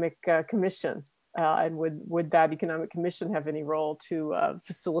Economic Commission. And would that Economic Commission have any role to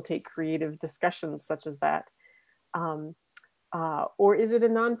facilitate creative discussions such as that? Or is it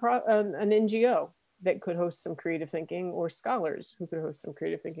an NGO that could host some creative thinking, or scholars who could host some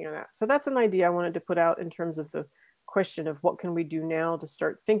creative thinking on that? So that's an idea I wanted to put out in terms of the question of what can we do now to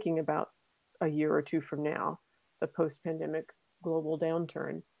start thinking about a year or two from now, the post-pandemic global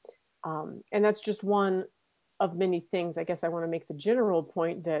downturn. And that's just one of many things. I guess I want to make the general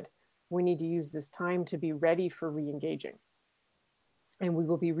point that we need to use this time to be ready for re-engaging. And we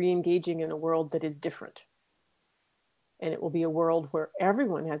will be re-engaging in a world that is different. And it will be a world where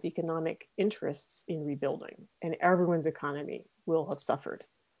everyone has economic interests in rebuilding, and everyone's economy will have suffered.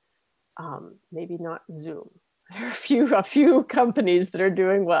 Maybe not Zoom. There are a few companies that are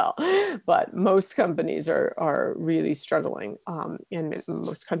doing well, but most companies are really struggling, and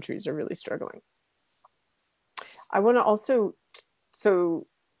most countries are really struggling. I want to also, so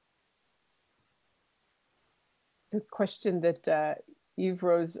the question that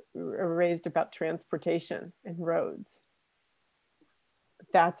Yves raised about transportation and roads.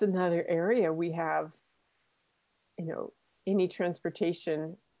 that's another area we have, you know, any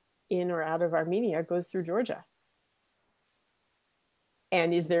transportation in or out of Armenia goes through Georgia.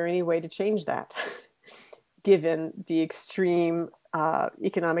 And is there any way to change that, given the extreme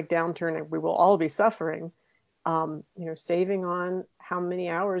economic downturn we will all be suffering? You know, saving on how many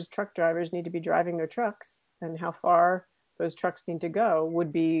hours truck drivers need to be driving their trucks and how far those trucks need to go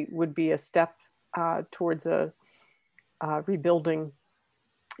would be a step towards rebuilding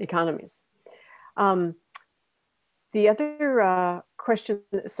economies. The other question,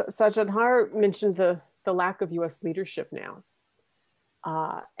 Sajjad Har mentioned the lack of U.S. leadership now.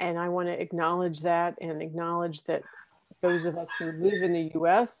 And I want to acknowledge that, and acknowledge that those of us who live in the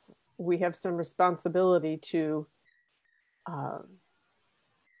U.S., we have some responsibility to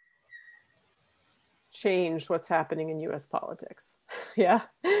change what's happening in U.S. politics. Yeah,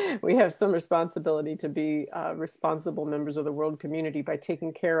 we have some responsibility to be responsible members of the world community by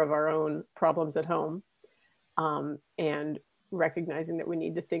taking care of our own problems at home, and recognizing that we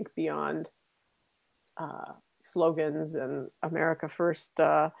need to think beyond slogans and America First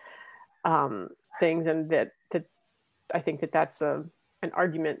things, and that I think that's an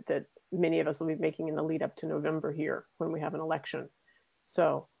argument that many of us will be making in the lead up to November here when we have an election.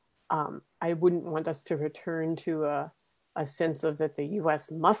 So I wouldn't want us to return to a sense of that the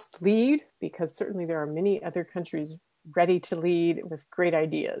US must lead, because certainly there are many other countries ready to lead with great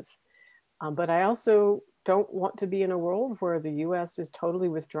ideas. But I also don't want to be in a world where the US is totally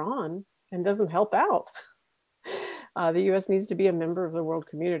withdrawn and doesn't help out. The US needs to be a member of the world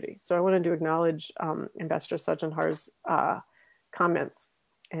community. So I wanted to acknowledge Ambassador Sajjad Har's comments.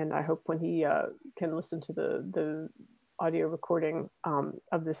 And I hope when he can listen to the audio recording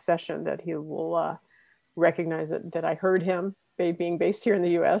of this session that he will recognize that I heard him. Being based here in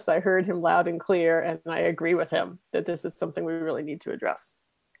the US, I heard him loud and clear, and I agree with him that this is something we really need to address.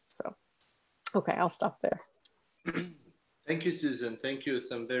 So, okay, I'll stop there. Thank you, Susan. Thank you.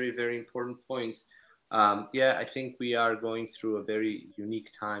 Some very, very important points. Yeah, I think we are going through a very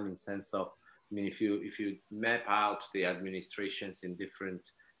unique time in sense of, I mean, if you map out the administrations in different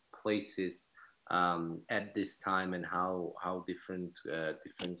places at this time and how different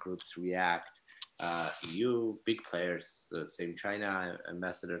groups react, EU, big players, same China,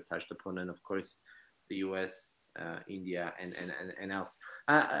 Ambassador touched upon, and of course the US, India, and else.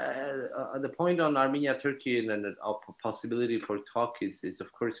 The point on Armenia, Turkey, and the possibility for talk is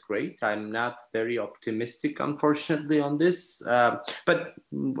of course great. I'm not very optimistic, unfortunately, on this, but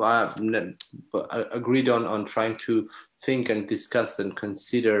agreed on trying to think and discuss and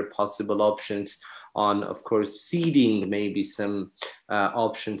consider possible options on, of course, seeding maybe some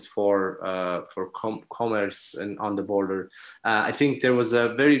options for commerce and on the border. I think there was a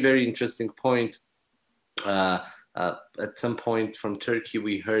very, very interesting point. At some point from Turkey,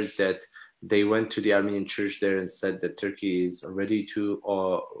 we heard that they went to the Armenian church there and said that Turkey is ready to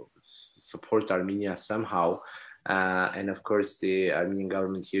support Armenia somehow. And of course, the Armenian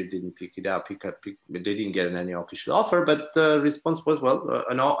government here didn't pick it up. They didn't get any official offer, but the response was,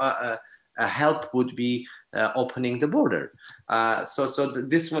 well, a help would be opening the border. So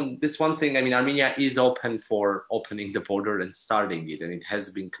this one thing, I mean, Armenia is open for opening the border and starting it, and it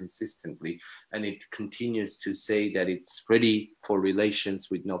has been consistently, and it continues to say that it's ready for relations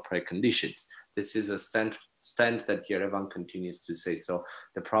with no preconditions. This is a stand that Yerevan continues to say. So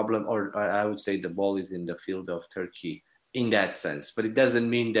the problem, or I would say the ball is in the field of Turkey in that sense, but it doesn't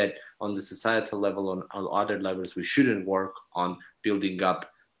mean that on the societal level, on other levels, we shouldn't work on building up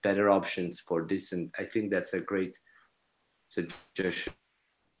better options for this. And I think that's a great suggestion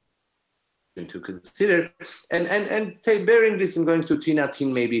to consider. And bearing this and going to Tina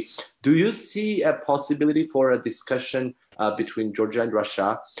maybe, do you see a possibility for a discussion between Georgia and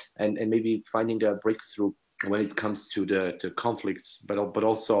Russia and maybe finding a breakthrough when it comes to the conflicts, but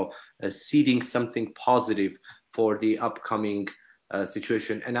also seeding something positive for the upcoming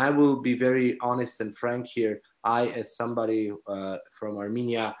situation? And I will be very honest and frank here. I, as somebody from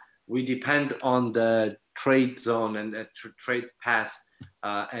Armenia, we depend on the trade zone and the trade path,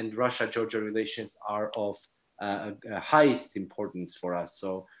 and Russia-Georgia relations are of highest importance for us.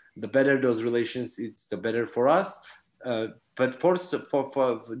 So the better those relations, it's the better for us, but for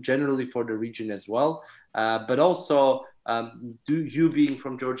generally for the region as well. But also, you being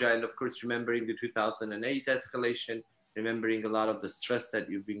from Georgia, and of course remembering the 2008 escalation, remembering a lot of the stress that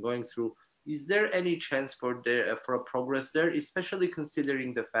you've been going through, is there any chance for a progress there, especially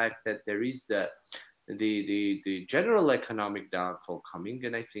considering the fact that there is the general economic downfall coming,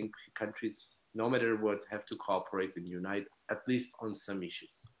 and I think countries, no matter what, have to cooperate and unite at least on some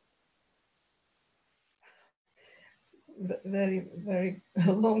issues? very, very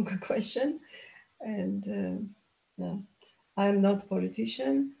long question. And no, I'm not a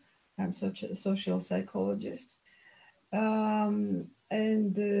politician. I'm such a social psychologist. But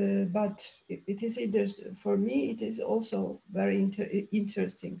it is interesting for me. It is also very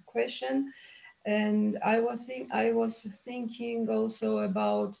interesting question, and I was thinking also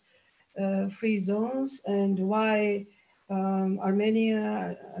about free zones and why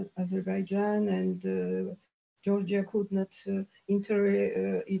Armenia, Azerbaijan, and Georgia could not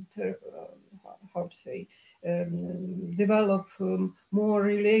how to say develop more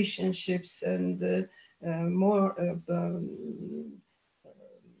relationships and more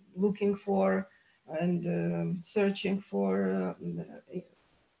looking for and searching for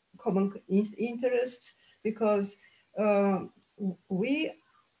common interests, because we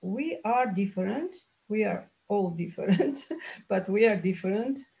we are different. We are all different, but we are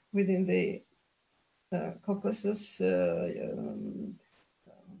different within the Caucasus,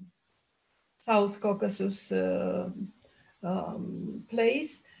 South Caucasus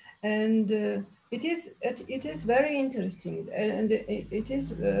place, and it is very interesting, and it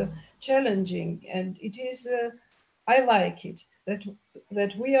is challenging, and it is I like it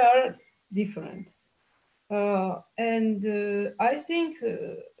that we are different, and I think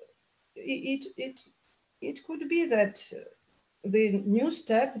it could be that the new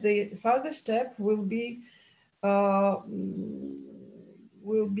step, the further step, uh,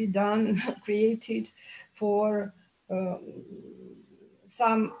 will be done, created for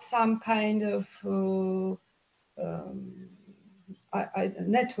some kind of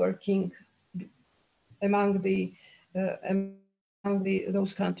networking among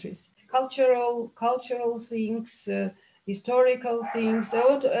those countries, cultural things, historical things,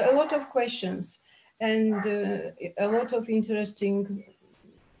 a lot of questions, and a lot of interesting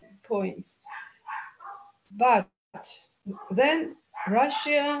points. But then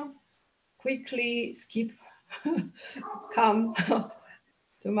Russia quickly come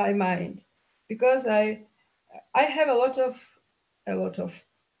to my mind, because I have a lot of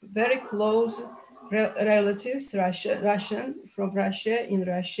very close relatives, Russian from Russia,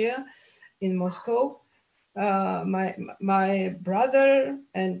 in Moscow. My brother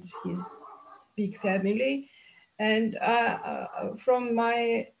and his big family, and from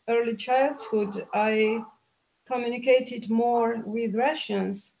my early childhood, I communicated more with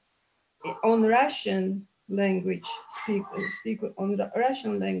Russians on Russian language, speak on the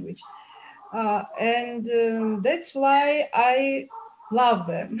Russian language, and that's why I love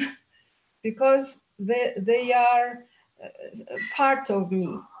them, because they are part of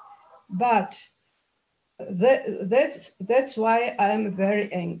me. But that's why I'm very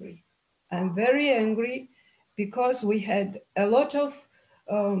angry. I'm very angry because we had a lot of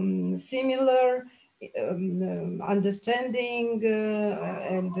similar understanding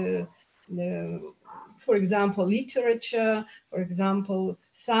and for example, literature, for example,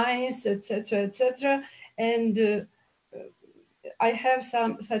 science, etc., etc. And I have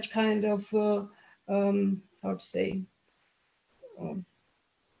some such kind of how to say um,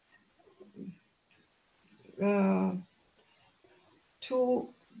 uh,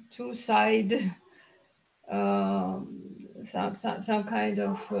 two side some kind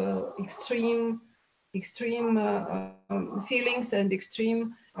of extreme feelings and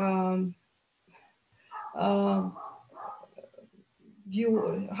extreme uh,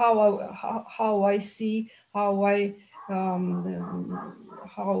 view, how I see, how I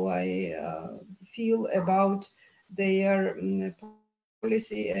feel about their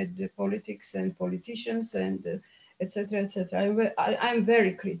policy and politics and politicians and etc., etc. I'm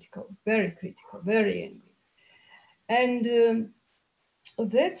very critical, very angry, and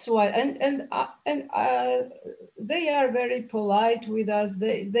that's why. And they are very polite with us.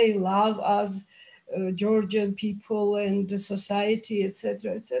 They love us, Georgian people and the society,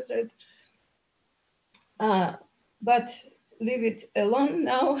 etc., etc. But leave it alone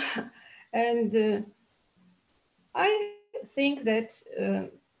now, and I think that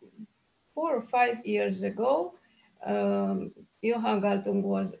 4 or 5 years ago, Johan Galtung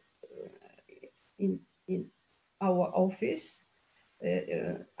was in our office,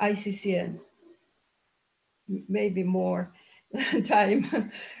 ICCN, maybe more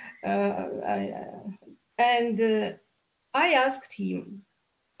time. And I asked him,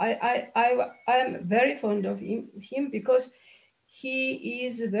 I'm very fond of him because he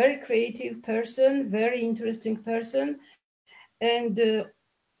is a very creative person, very interesting person. And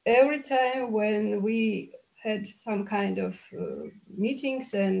every time when we had some kind of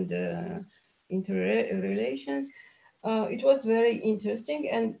meetings and interrelations, it was very interesting.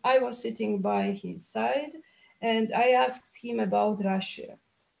 And I was sitting by his side, and I asked him about Russia.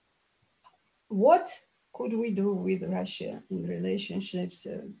 What could we do with Russia in relationships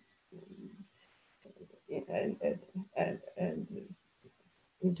and, and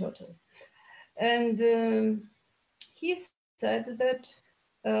in total? And he said that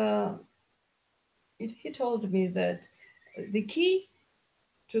he told me that the key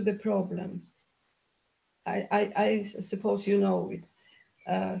to the problem, I suppose you know it,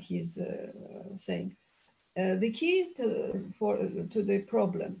 he's saying, the key to the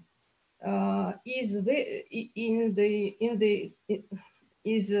problem is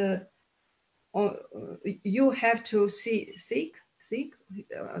you have to seek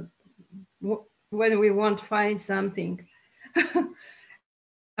uh, when we want to find something.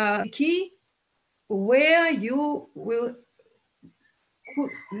 The key where you will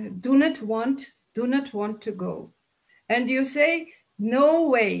do not want to go, and you say, no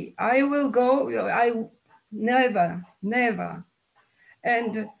way, I will go, I never,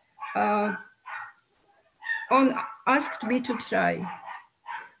 and on asked me to try,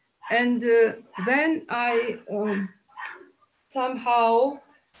 and then I somehow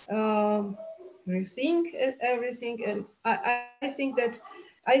rethink everything, and I think that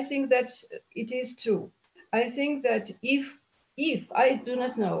it is true. I think that if I do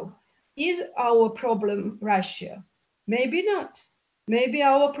not know, is our problem Russia? Maybe not. Maybe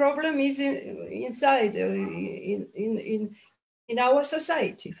our problem is inside in our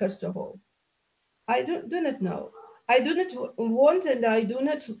society. First of all, I do not know. I do not want, and I do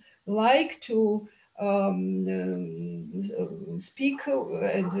not like to speak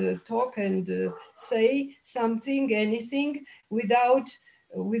and talk and say something, anything without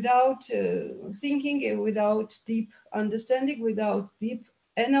thinking and without deep understanding, without deep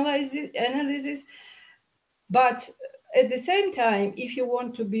analysis. But at the same time, if you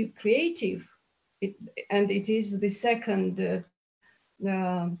want to be creative, and it is the second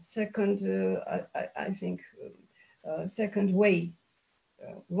I think second way,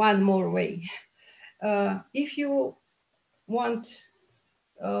 one more way. If you want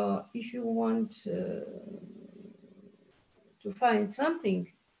to find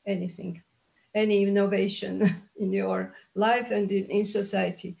something, anything, any innovation in your life and in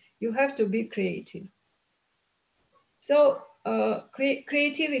society, you have to be creative. So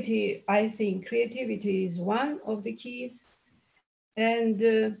creativity, I think creativity is one of the keys,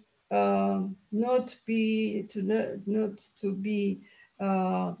 and not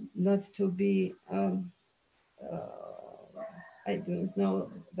to be I don't know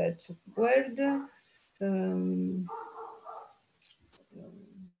that word,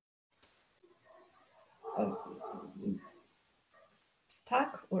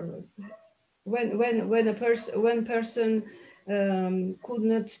 stuck, or when a person could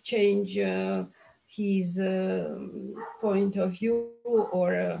not change his point of view,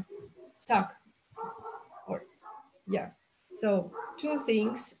 or stuck, or yeah. So two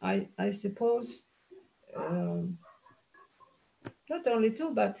things, I suppose, not only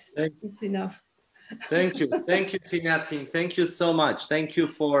two, but it's enough. Thank you, Tinatin. Thank you so much. Thank you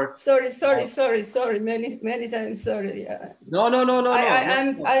for. Sorry. Many times. Sorry. No.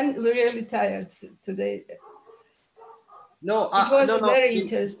 I'm really tired today. No, it was very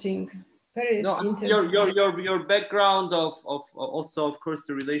interesting. Very interesting. Your background of also, of course,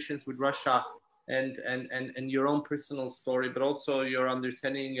 the relations with Russia and your own personal story, but also your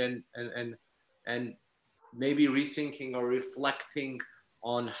understanding and maybe rethinking or reflecting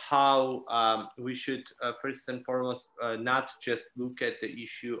on how we should first and foremost not just look at the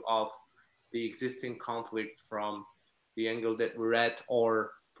issue of the existing conflict from the angle that we're at,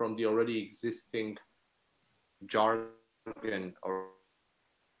 or from the already existing jargon or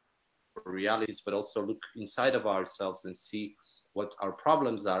realities, but also look inside of ourselves and see what our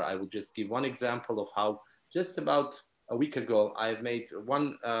problems are. I will just give one example of how just about a week ago, I've made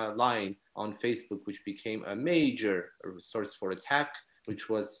one line on Facebook, which became a major source for attack, which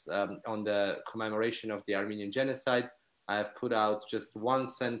was on the commemoration of the Armenian genocide. I have put out just one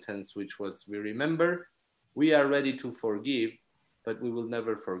sentence, which was, we remember, we are ready to forgive, but we will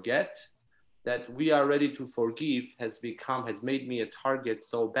never forget. That we are ready to forgive has made me a target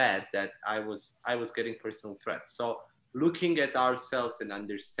so bad that I was getting personal threats. So looking at ourselves and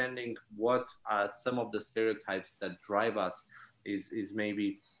understanding what some of the stereotypes that drive us is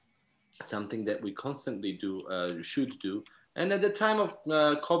maybe something that we constantly should do. And at the time of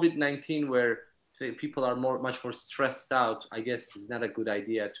COVID-19, where people are much more stressed out, I guess it's not a good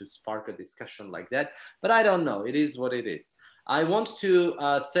idea to spark a discussion like that. But I don't know. It is what it is. I want to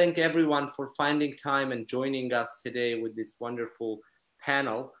thank everyone for finding time and joining us today with this wonderful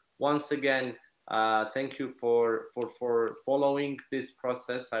panel. Once again, Thank you for following this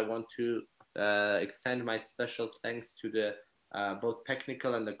process. I want to extend my special thanks to the both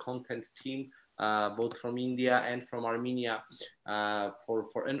technical and the content team, both from India and from Armenia, and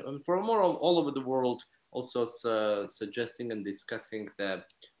from all over the world, also suggesting and discussing the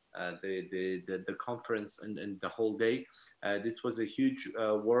conference and the whole day. This was a huge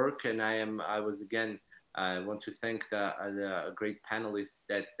work, and I was again. I want to thank the great panelists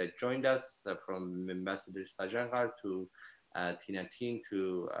that joined us, from Ambassador Stajangar to Tina Ting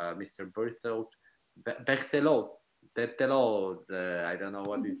to Mr. Berthelot. I don't know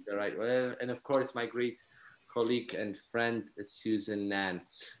what is the right word, and of course my great colleague and friend Susan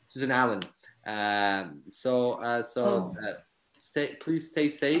Allen. Please stay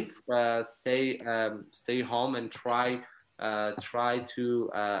safe, stay home, and try to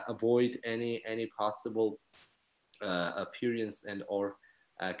avoid any possible appearance and or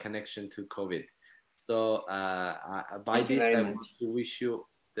connection to COVID. So by this, I want to wish you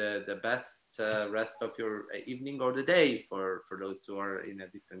the best rest of your evening or the day for those who are in a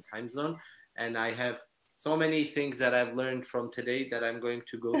different time zone. And I have so many things that I've learned from today that I'm going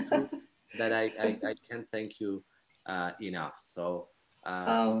to go through that I can't thank you enough. So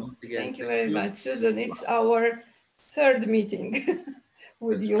again, thank you very much, Susan. It's our third meeting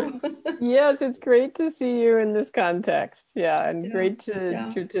with you. Yes, it's great to see you in this context. Yeah, and great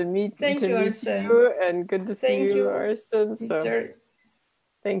to meet, thank you, Arsene. And good to see you, Arsene. So,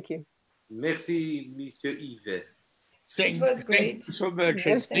 thank you. Merci, Monsieur Yves. Thank you so much,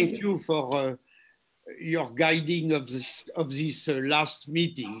 and thank you for your guiding of this last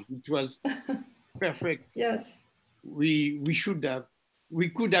meeting. It was perfect. Yes. We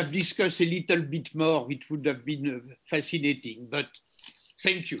could have discussed a little bit more. It would have been fascinating, but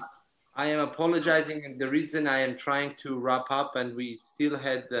thank you. I am apologizing, and the reason I am trying to wrap up and we still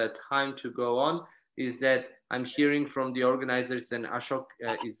had the time to go on is that I'm hearing from the organizers, and Ashok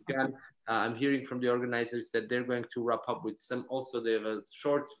is gone. I'm hearing from the organizers that they're going to wrap up with they have a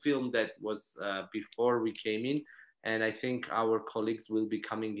short film that was before we came in, and I think our colleagues will be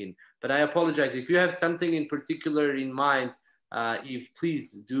coming in. But I apologize. If you have something in particular in mind, if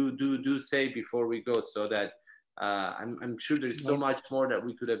please do say before we go, so that I'm sure there's so much more that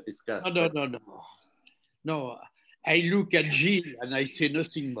we could have discussed. No. I look at Gilles and I say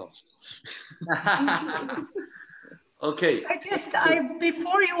nothing more. Okay.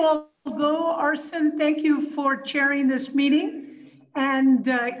 Before you all go, Arsene, thank you for chairing this meeting. And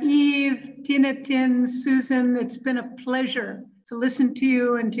Yves, Tinatin, Susan, it's been a pleasure to listen to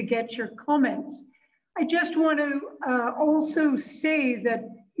you and to get your comments. I just want to also say that,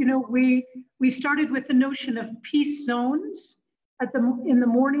 we started with the notion of peace zones in the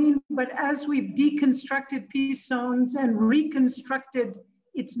morning, but as we've deconstructed peace zones and reconstructed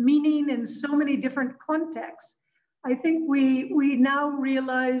its meaning in so many different contexts, I think we now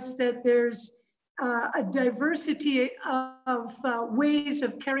realize that there's a diversity of ways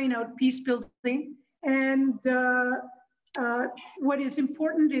of carrying out peace building. And what is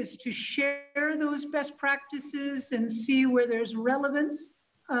important is to share those best practices and see where there's relevance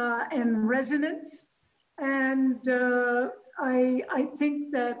and resonance. And I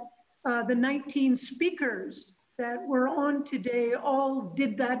think that the 19 speakers that were on today all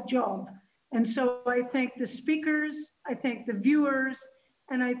did that job. And so I thank the speakers, I thank the viewers,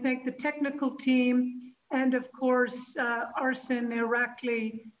 and I thank the technical team, and of course, Arsene,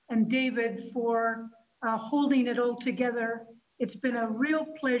 Irakli, and David for holding it all together. It's been a real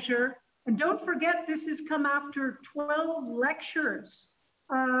pleasure. And don't forget, this has come after 12 lectures,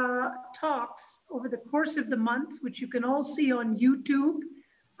 talks over the course of the month, which you can all see on YouTube.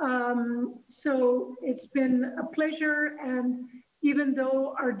 So it's been a pleasure. And even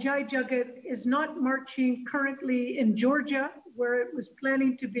though our Jai Jagat is not marching currently in Georgia, where it was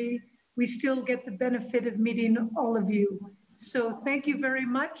planning to be, we still get the benefit of meeting all of you. So thank you very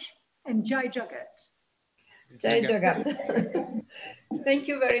much, and Jai Jagat. Jai Jagat. Thank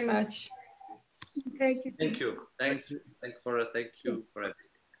you very much. Thank you. Thank you. Thank you for everything.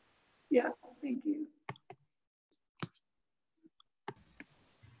 Yeah, thank you.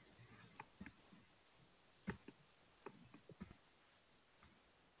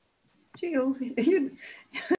 Jill,